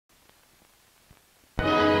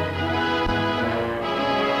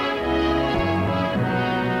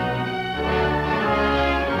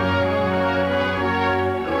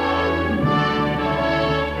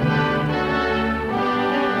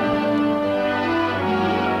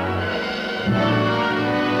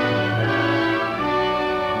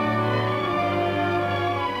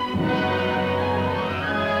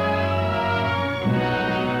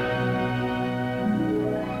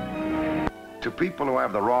people who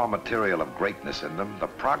have the raw material of greatness in them, the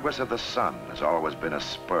progress of the sun has always been a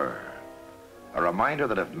spur. A reminder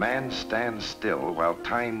that if man stands still while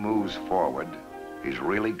time moves forward, he's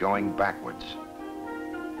really going backwards.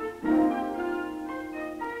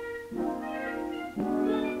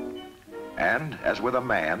 And, as with a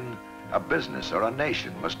man, a business or a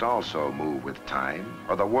nation must also move with time,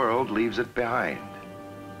 or the world leaves it behind.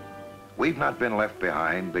 We've not been left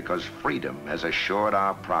behind because freedom has assured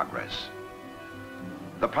our progress.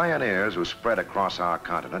 The pioneers who spread across our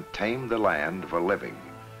continent tamed the land for living,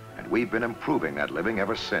 and we've been improving that living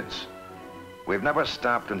ever since. We've never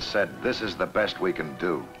stopped and said, this is the best we can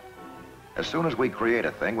do. As soon as we create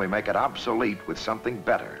a thing, we make it obsolete with something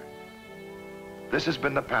better. This has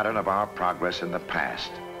been the pattern of our progress in the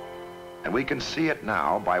past, and we can see it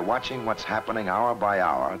now by watching what's happening hour by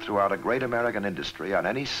hour throughout a great American industry on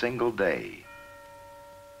any single day.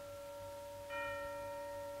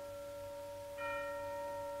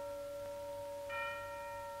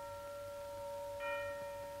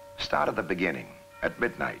 Start at the beginning, at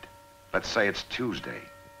midnight. Let's say it's Tuesday.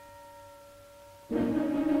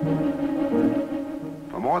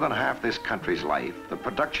 For more than half this country's life, the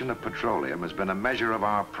production of petroleum has been a measure of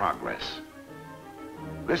our progress.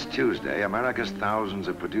 This Tuesday, America's thousands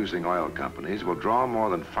of producing oil companies will draw more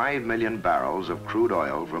than 5 million barrels of crude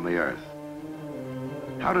oil from the earth.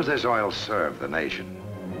 How does this oil serve the nation?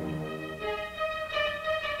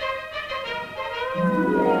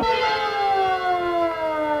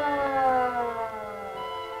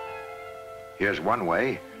 Here's one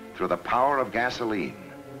way, through the power of gasoline.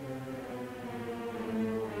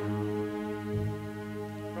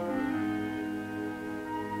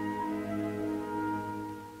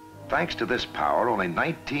 Thanks to this power, only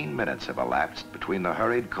 19 minutes have elapsed between the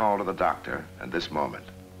hurried call to the doctor and this moment.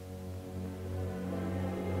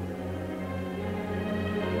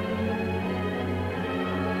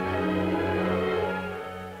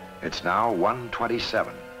 It's now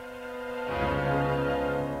 1:27.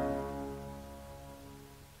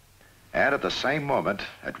 And at the same moment,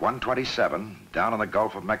 at 1:27, down in the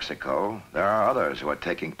Gulf of Mexico, there are others who are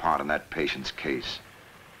taking part in that patient's case.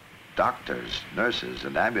 Doctors, nurses,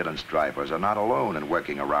 and ambulance drivers are not alone in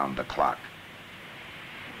working around the clock.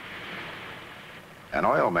 An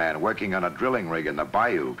oil man working on a drilling rig in the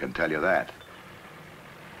bayou can tell you that.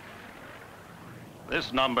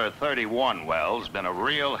 This number 31 well's been a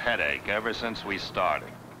real headache ever since we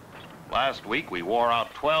started. Last week, we wore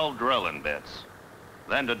out 12 drilling bits.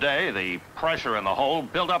 Then today, the pressure in the hole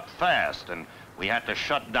built up fast, and we had to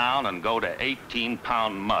shut down and go to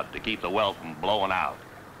 18-pound mud to keep the well from blowing out.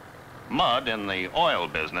 Mud in the oil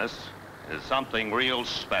business is something real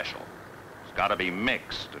special. It's got to be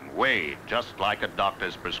mixed and weighed just like a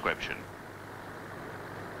doctor's prescription.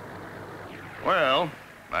 Well,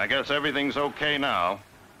 I guess everything's okay now.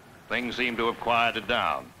 Things seem to have quieted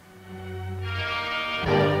down.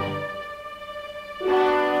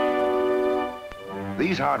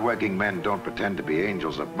 These hard-working men don't pretend to be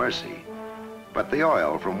angels of mercy, but the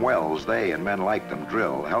oil from wells they and men like them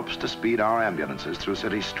drill helps to speed our ambulances through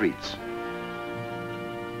city streets.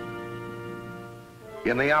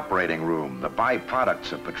 In the operating room, the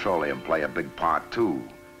byproducts of petroleum play a big part too.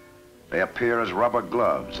 They appear as rubber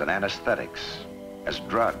gloves and anesthetics, as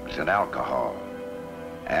drugs and alcohol,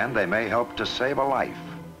 and they may help to save a life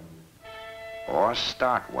or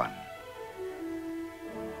start one.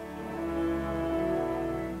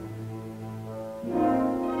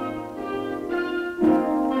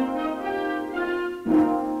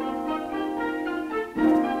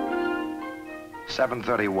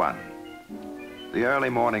 "7:31. The early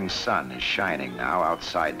morning sun is shining now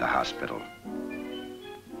outside the hospital.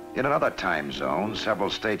 In another time zone,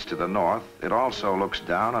 several states to the north, it also looks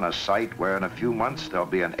down on a site where in a few months there'll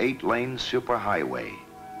be an 8-lane superhighway.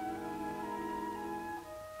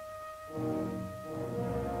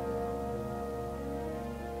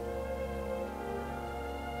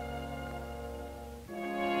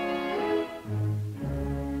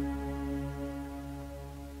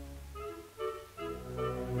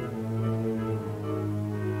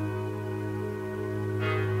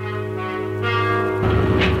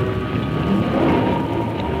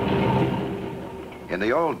 In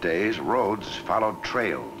the old days, roads followed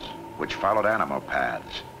trails, which followed animal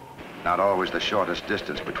paths, not always the shortest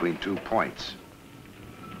distance between 2 points.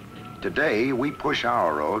 Today, we push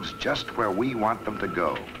our roads just where we want them to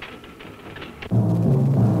go.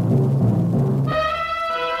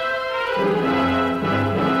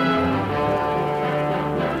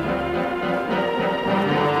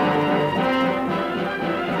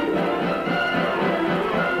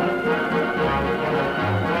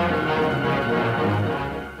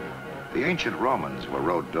 The ancient Romans were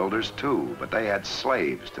road builders too, but they had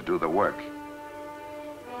slaves to do the work.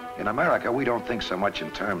 In America, we don't think so much in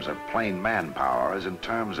terms of plain manpower as in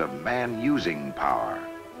terms of man-using power.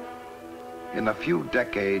 In the few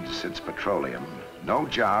decades since petroleum, no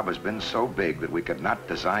job has been so big that we could not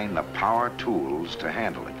design the power tools to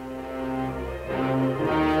handle it.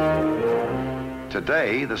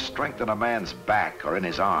 Today, the strength in a man's back or in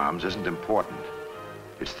his arms isn't important.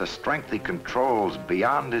 It's the strength he controls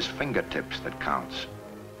beyond his fingertips that counts.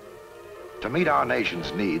 To meet our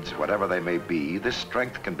nation's needs, whatever they may be, this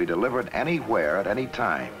strength can be delivered anywhere at any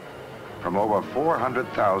time, from over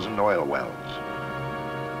 400,000 oil wells.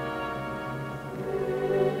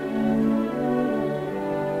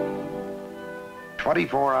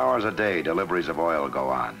 "24 hours a day, deliveries of oil go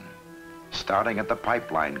on, starting at the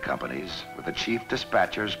pipeline companies with the chief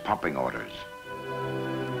dispatchers pumping orders.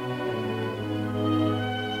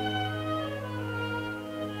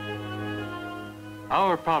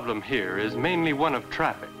 Our problem here is mainly one of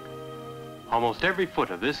traffic. Almost every foot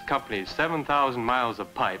of this company's 7,000 miles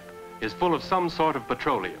of pipe is full of some sort of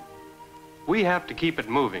petroleum. We have to keep it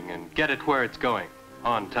moving and get it where it's going,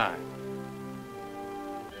 on time.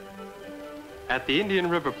 At the Indian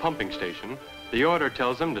River pumping station, the order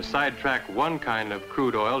tells them to sidetrack one kind of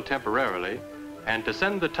crude oil temporarily and to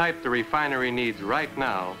send the type the refinery needs right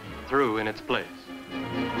now through in its place.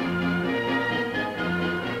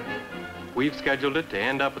 We've scheduled it to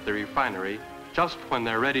end up at the refinery just when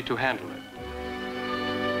they're ready to handle it.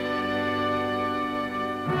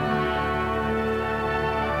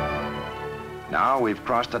 Now we've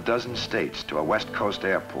crossed a dozen states to a West Coast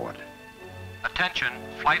airport. Attention,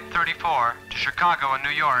 Flight 34 to Chicago and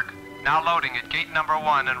New York. Now loading at gate number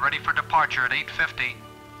 1 and ready for departure at 8:50.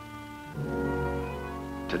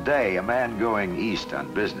 Today, a man going east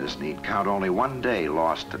on business need count only one day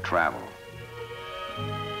lost to travel.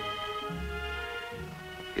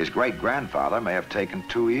 His great-grandfather may have taken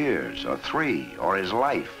 2 years, or 3, or his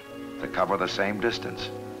life to cover the same distance.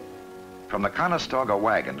 From the Conestoga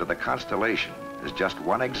wagon to the Constellation is just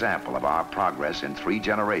one example of our progress in 3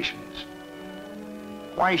 generations.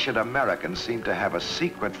 Why should Americans seem to have a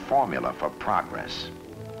secret formula for progress?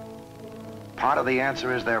 Part of the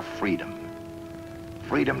answer is their freedom.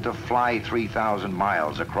 Freedom to fly 3,000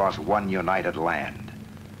 miles across one united land.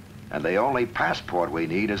 And the only passport we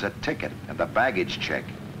need is a ticket and the baggage check.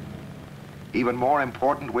 Even more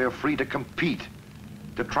important, we're free to compete,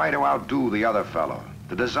 to try to outdo the other fellow,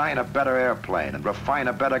 to design a better airplane and refine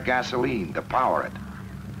a better gasoline to power it.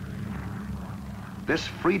 This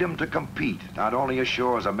freedom to compete not only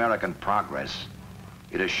assures American progress,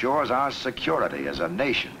 it assures our security as a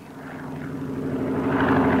nation.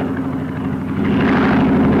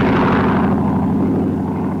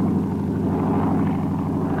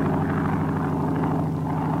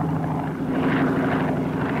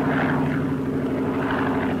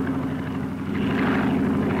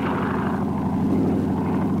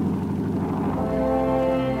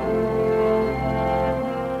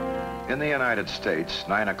 In the United States,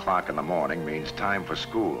 9 o'clock in the morning means time for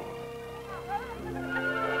school.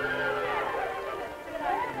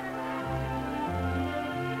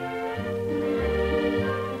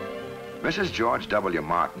 Mrs. George W.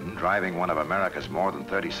 Martin, driving one of America's more than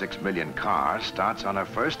 36 million cars, starts on her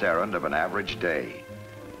first errand of an average day,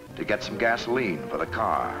 to get some gasoline for the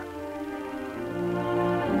car.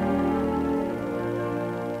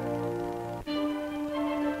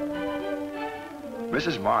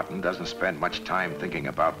 Mrs. Martin doesn't spend much time thinking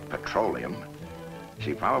about petroleum.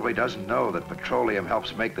 She probably doesn't know that petroleum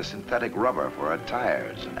helps make the synthetic rubber for her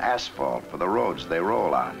tires and asphalt for the roads they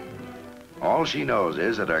roll on. All she knows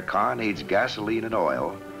is that her car needs gasoline and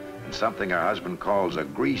oil and something her husband calls a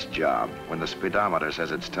grease job when the speedometer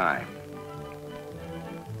says it's time.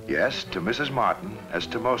 Yes, to Mrs. Martin, as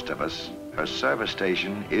to most of us, her service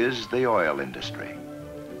station is the oil industry.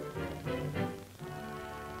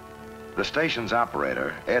 The station's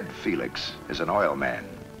operator, Ed Felix, is an oil man.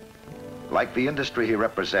 Like the industry he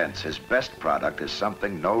represents, his best product is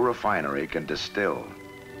something no refinery can distill: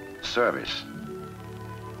 service.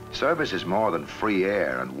 Service is more than free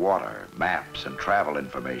air and water, maps and travel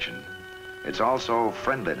information. It's also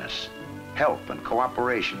friendliness, help and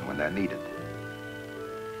cooperation when they're needed.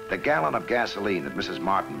 The gallon of gasoline that Mrs.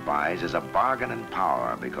 Martin buys is a bargain in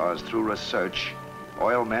power because through research,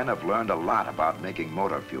 oil men have learned a lot about making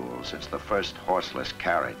motor fuel since the first horseless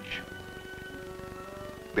carriage.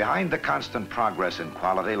 Behind the constant progress in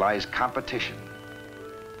quality lies competition.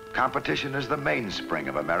 Competition is the mainspring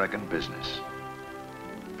of American business.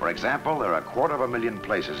 For example, there are 250,000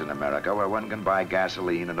 places in America where one can buy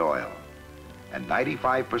gasoline and oil. and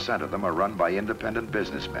 95% of them are run by independent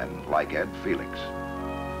businessmen like Ed Felix.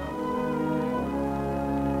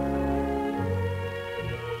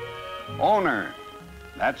 Owner,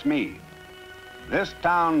 that's me. This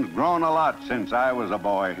town's grown a lot since I was a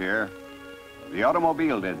boy here. The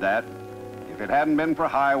automobile did that. If it hadn't been for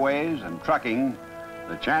highways and trucking,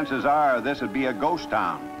 the chances are this would be a ghost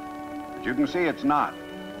town. But you can see it's not.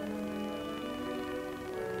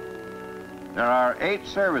 There are 8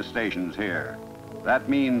 service stations here. That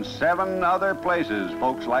means 7 other places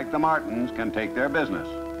folks like the Martins can take their business.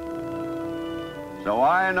 So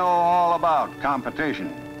I know all about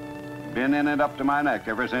competition. Been in it up to my neck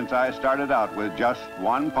ever since I started out with just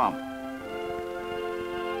one pump.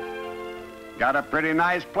 Got a pretty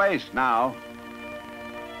nice place now.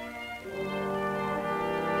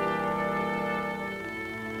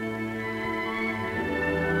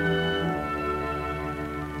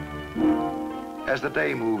 As the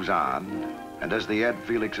day moves on, and as the Ed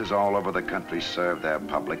Felixes all over the country serve their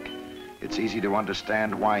public, it's easy to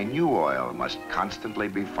understand why new oil must constantly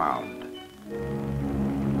be found.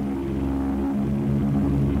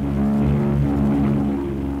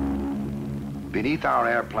 Beneath our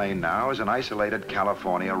airplane now is an isolated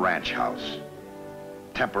California ranch house,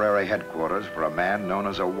 temporary headquarters for a man known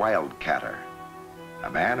as a wildcatter, a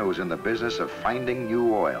man who is in the business of finding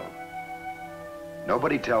new oil.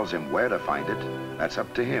 Nobody tells him where to find it. That's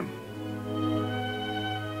up to him.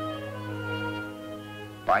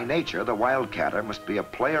 By nature, the wildcatter must be a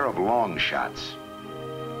player of long shots.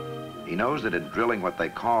 He knows that in drilling what they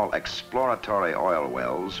call exploratory oil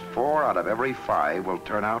wells, 4 out of every 5 will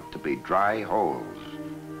turn out to be dry holes.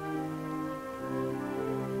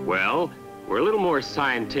 Well, we're a little more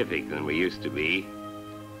scientific than we used to be.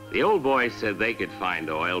 The old boys said they could find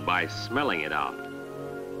oil by smelling it out.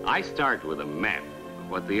 I start with a map of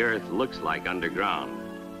what the earth looks like underground.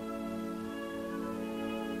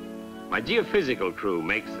 My geophysical crew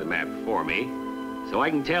makes the map for me, so I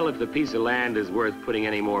can tell if the piece of land is worth putting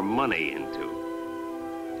any more money into.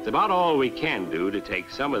 It's about all we can do to take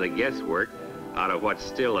some of the guesswork out of what's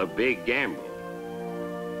still a big gamble.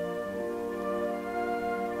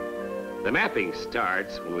 The mapping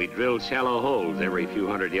starts when we drill shallow holes every few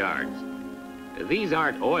hundred yards. These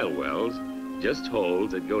aren't oil wells, just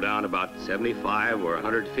holes that go down about 75 or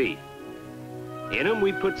 100 feet. In them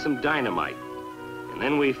we put some dynamite, and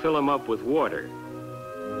then we fill them up with water.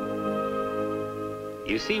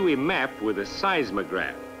 You see, we map with a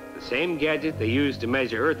seismograph, the same gadget they use to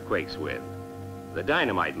measure earthquakes with. The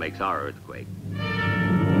dynamite makes our earthquake.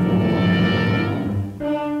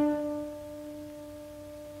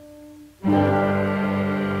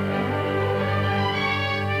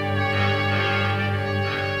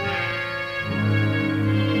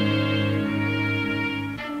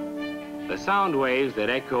 The sound waves that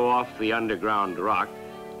echo off the underground rock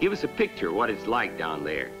give us a picture of what it's like down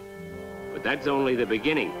there. But that's only the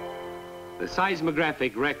beginning. The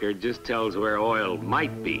seismographic record just tells where oil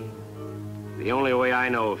might be. The only way I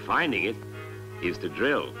know of finding it is to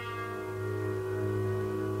drill.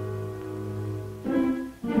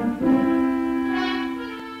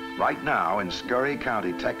 Right now in Scurry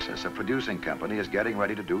County, Texas, a producing company is getting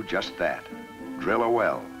ready to do just that, drill a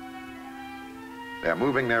well. They're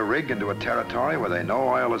moving their rig into a territory where they know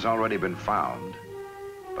oil has already been found,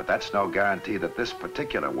 but that's no guarantee that this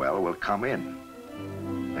particular well will come in.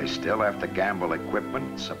 They still have to gamble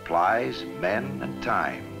equipment, supplies, men, and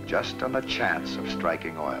time, just on the chance of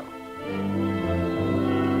striking oil.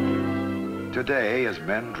 Today, as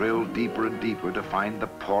men drill deeper and deeper to find the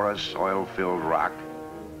porous, oil-filled rock,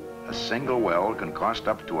 a single well can cost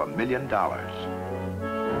up to $1 million.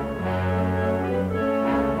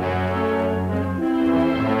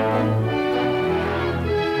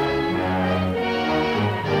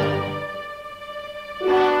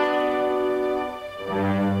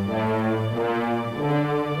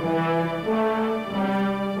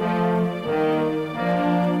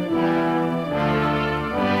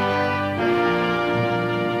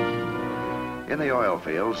 In the oil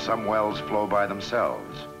fields, some wells flow by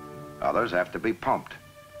themselves. Others have to be pumped.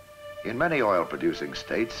 In many oil-producing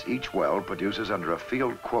states, each well produces under a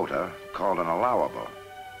field quota called an allowable,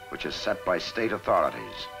 which is set by state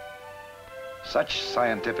authorities. Such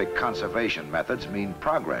scientific conservation methods mean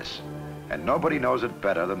progress, and nobody knows it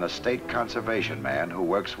better than the state conservation man who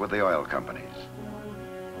works with the oil companies.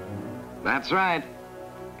 That's right.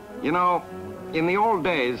 You know, in the old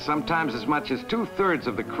days, sometimes as much as 2/3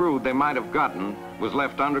 of the crude they might have gotten was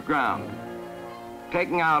left underground.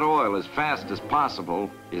 Taking out oil as fast as possible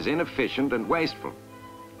is inefficient and wasteful.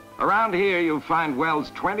 Around here, you'll find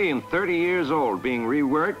wells 20 and 30 years old being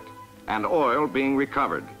reworked and oil being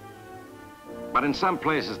recovered. But in some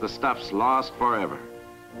places, the stuff's lost forever.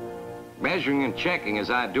 Measuring and checking as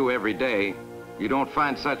I do every day, you don't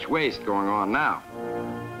find such waste going on now.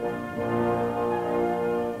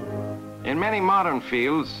 In many modern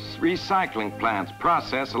fields, recycling plants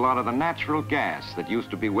process a lot of the natural gas that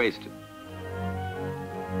used to be wasted.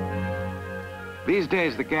 These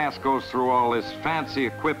days, the gas goes through all this fancy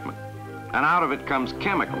equipment, and out of it comes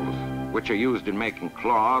chemicals, which are used in making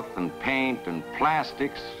cloth and paint and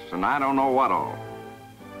plastics and I don't know what all.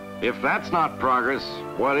 If that's not progress,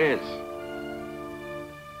 what is?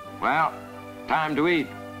 Well, time to eat.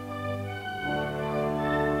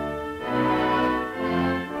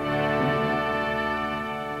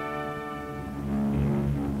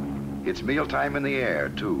 It's mealtime in the air,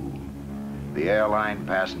 too. The airline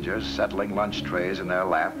passengers settling lunch trays in their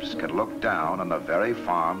laps can look down on the very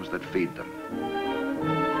farms that feed them.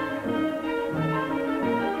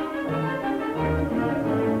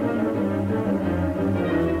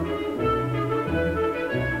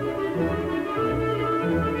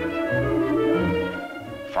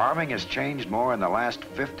 Farming has changed more in the last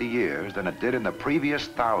 50 years than it did in the previous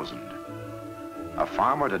 1,000. A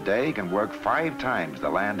farmer today can work 5 times the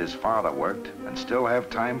land his father worked and still have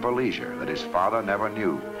time for leisure that his father never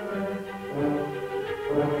knew.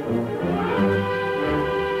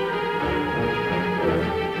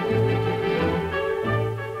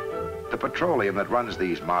 The petroleum that runs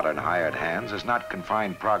these modern hired hands has not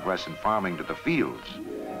confined progress in farming to the fields.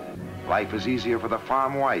 Life is easier for the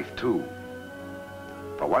farm wife, too.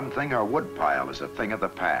 For one thing, her woodpile is a thing of the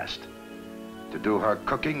past. To do her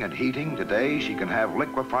cooking and heating today, she can have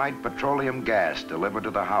liquefied petroleum gas delivered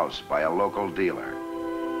to the house by a local dealer.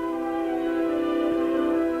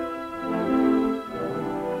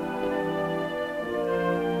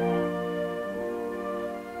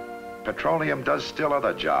 Petroleum does still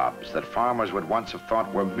other jobs that farmers would once have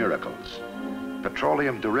thought were miracles.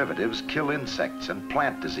 Petroleum derivatives kill insects and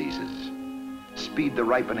plant diseases, speed the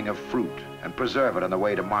ripening of fruit, and preserve it on the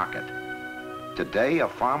way to market. Today, a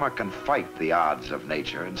farmer can fight the odds of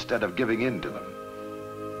nature instead of giving in to them.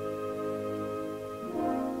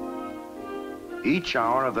 Each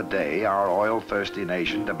hour of the day, our oil-thirsty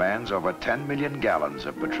nation demands over 10 million gallons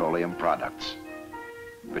of petroleum products.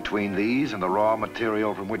 Between these and the raw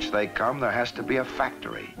material from which they come, there has to be a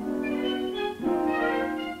factory.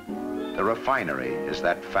 The refinery is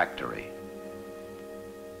that factory.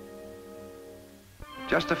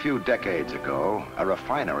 Just a few decades ago, a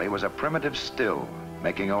refinery was a primitive still,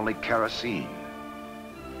 making only kerosene.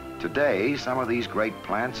 Today, some of these great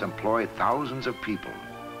plants employ thousands of people.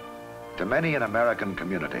 To many in American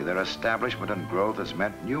community, their establishment and growth has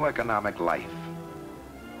meant new economic life.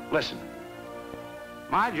 Listen.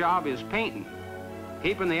 My job is painting,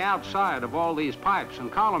 keeping the outside of all these pipes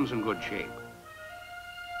and columns in good shape.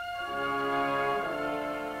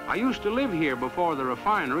 I used to live here before the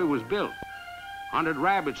refinery was built. Hunted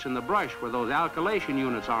rabbits in the brush where those alkylation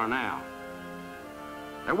units are now.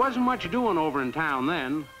 There wasn't much doing over in town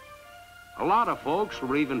then. A lot of folks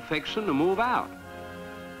were even fixing to move out.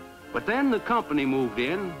 But then the company moved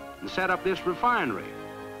in and set up this refinery.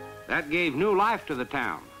 That gave new life to the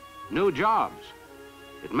town, new jobs.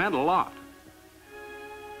 It meant a lot.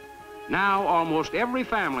 Now almost every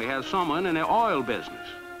family has someone in the oil business.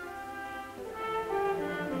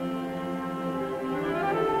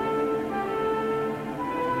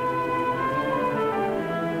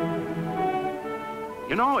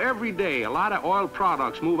 You know, every day, a lot of oil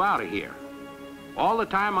products move out of here. All the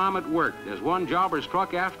time I'm at work, there's one jobber's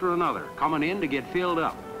truck after another coming in to get filled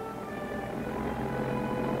up.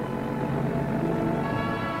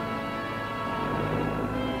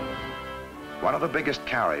 One of the biggest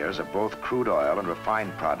carriers of both crude oil and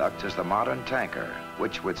refined products is the modern tanker,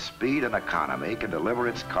 which with speed and economy can deliver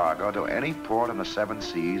its cargo to any port in the 7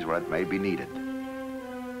 seas where it may be needed.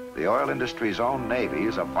 The oil industry's own Navy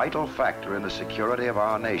is a vital factor in the security of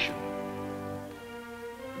our nation.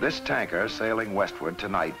 This tanker sailing westward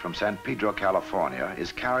tonight from San Pedro, California,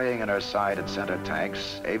 is carrying in her side and center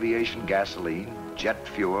tanks aviation gasoline, jet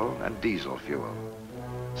fuel, and diesel fuel.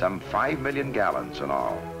 Some 5 million gallons in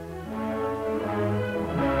all.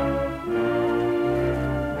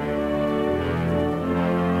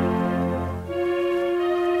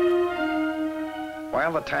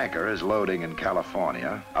 While the tanker is loading in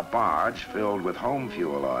California, a barge filled with home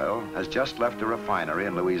fuel oil has just left a refinery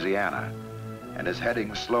in Louisiana and is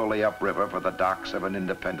heading slowly upriver for the docks of an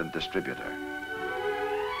independent distributor.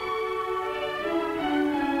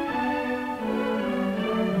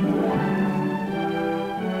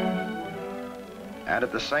 And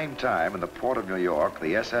at the same time, in the port of New York,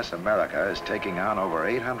 the SS America is taking on over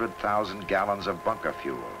 800,000 gallons of bunker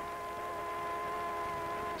fuel.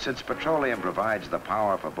 Since petroleum provides the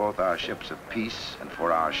power for both our ships of peace and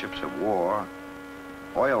for our ships of war,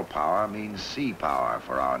 oil power means sea power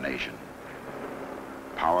for our nation.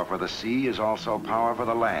 Power for the sea is also power for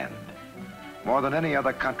the land. More than any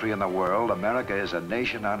other country in the world, America is a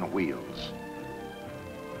nation on wheels.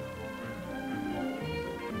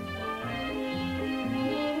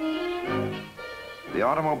 The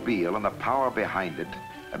automobile and the power behind it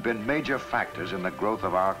have been major factors in the growth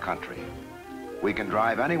of our country. We can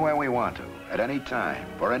drive anywhere we want to, at any time,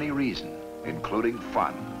 for any reason, including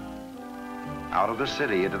fun. Out of the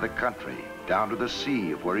city into the country, down to the sea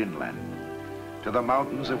if we're inland, to the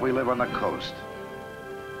mountains if we live on the coast.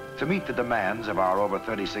 To meet the demands of our over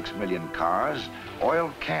 36 million cars,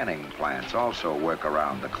 oil canning plants also work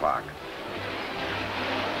around the clock.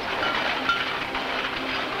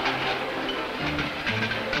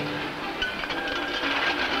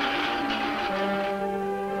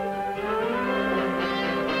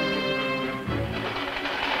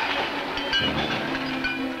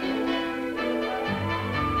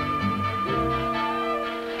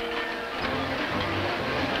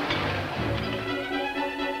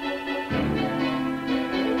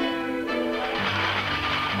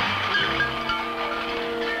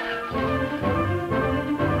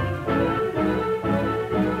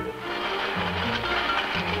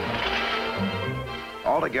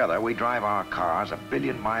 Altogether, we drive our cars 1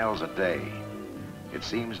 billion miles a day. It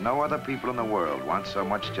seems no other people in the world want so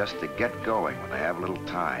much just to get going when they have a little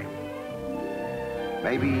time.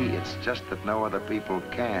 Maybe it's just that no other people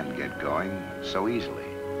can get going so easily.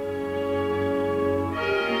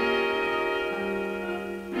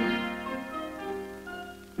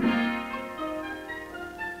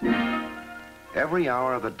 Every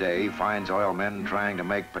hour of the day finds oil men trying to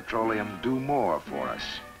make petroleum do more for us.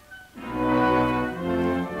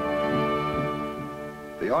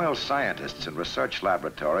 The oil scientists and research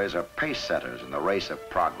laboratories are pace setters in the race of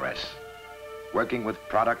progress, working with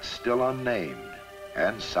products still unnamed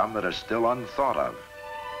and some that are still unthought of.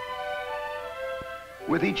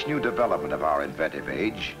 With each new development of our inventive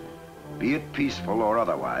age, be it peaceful or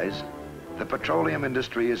otherwise, the petroleum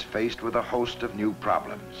industry is faced with a host of new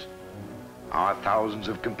problems. Our thousands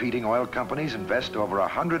of competing oil companies invest over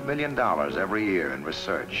 $100 million every year in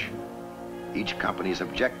research. Each company's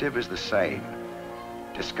objective is the same: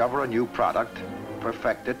 discover a new product,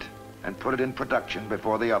 perfect it, and put it in production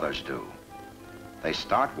before the others do. They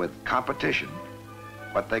start with competition.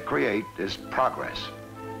 What they create is progress.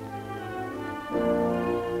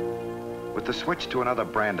 With the switch to another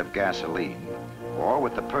brand of gasoline, or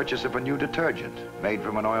with the purchase of a new detergent made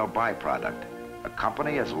from an oil byproduct, a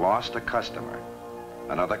company has lost a customer.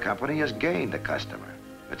 Another company has gained a customer.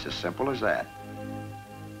 It's as simple as that.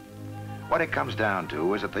 What it comes down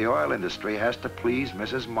to is that the oil industry has to please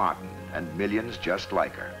Mrs. Martin and millions just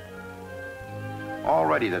like her.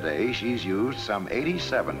 Already today, she's used some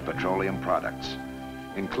 87 petroleum products,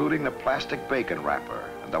 including the plastic bacon wrapper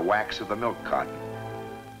and the wax of the milk carton.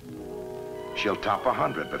 She'll top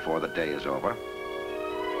 100 before the day is over.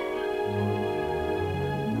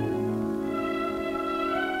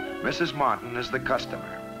 Mrs. Martin is the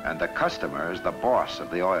customer, and the customer is the boss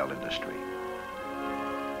of the oil industry.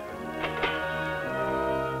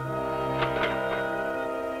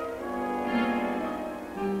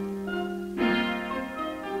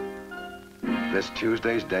 This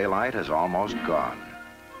Tuesday's daylight is almost gone.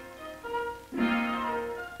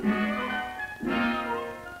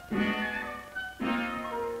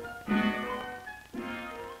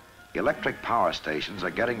 Electric power stations are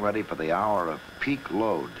getting ready for the hour of peak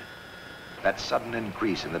load, that sudden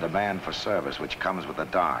increase in the demand for service which comes with the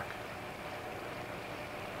dark.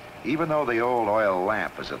 Even though the old oil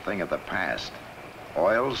lamp is a thing of the past,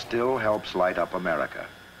 oil still helps light up America.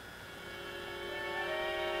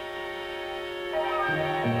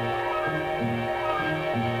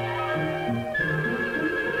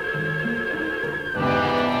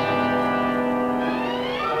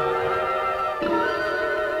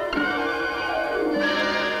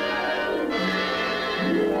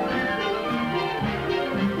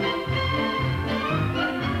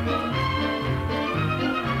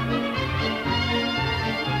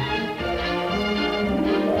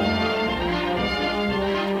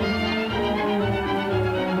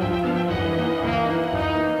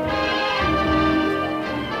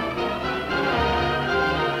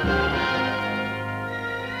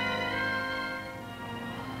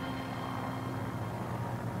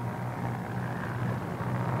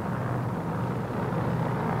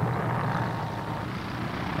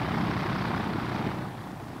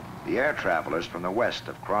 The air travelers from the west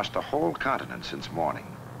have crossed a whole continent since morning.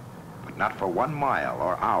 But Not for 1 mile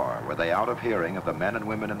or hour were they out of hearing of the men and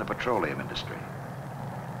women in the petroleum industry.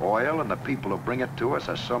 Oil and the people who bring it to us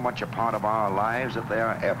are so much a part of our lives that they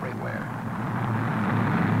are everywhere.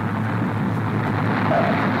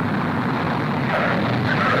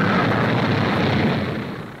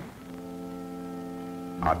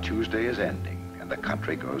 Our Tuesday is ending, and the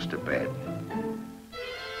country goes to bed.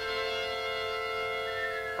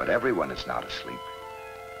 But everyone is not asleep.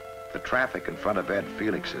 The traffic in front of Ed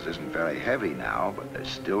Felix's isn't very heavy now, but there's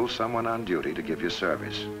still someone on duty to give you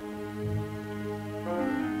service.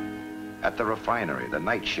 At the refinery, the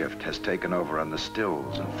night shift has taken over on the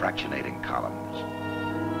stills and fractionating columns.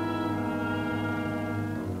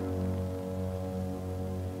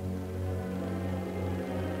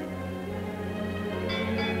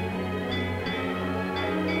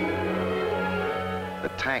 The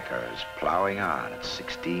tanker is plowing on at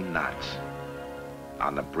 16 knots.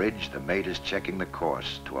 On the bridge, the mate is checking the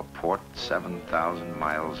course to a port 7,000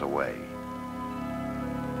 miles away.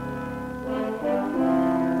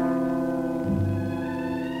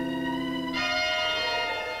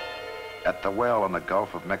 At the well in the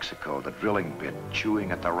Gulf of Mexico, the drilling bit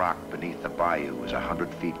chewing at the rock beneath the bayou is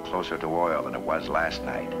 100 feet closer to oil than it was last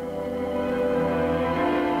night.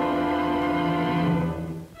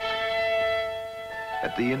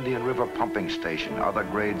 At the Indian River pumping station, other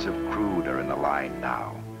grades of crude are in the line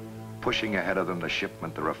now, pushing ahead of them the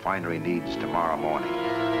shipment the refinery needs tomorrow morning.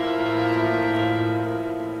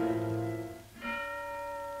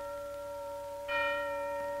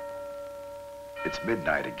 It's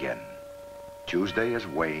midnight again. Tuesday has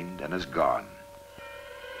waned and is gone.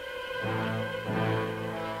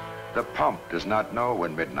 The pump does not know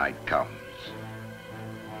when midnight comes.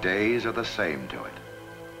 Days are the same to it.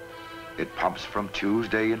 It pumps from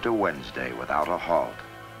Tuesday into Wednesday without a halt.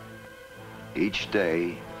 Each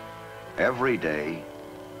day, every day,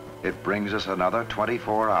 it brings us another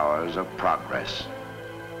 24 hours of progress.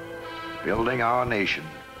 Building our nation,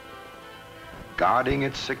 guarding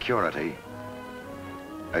its security,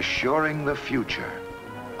 assuring the future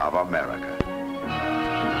of America.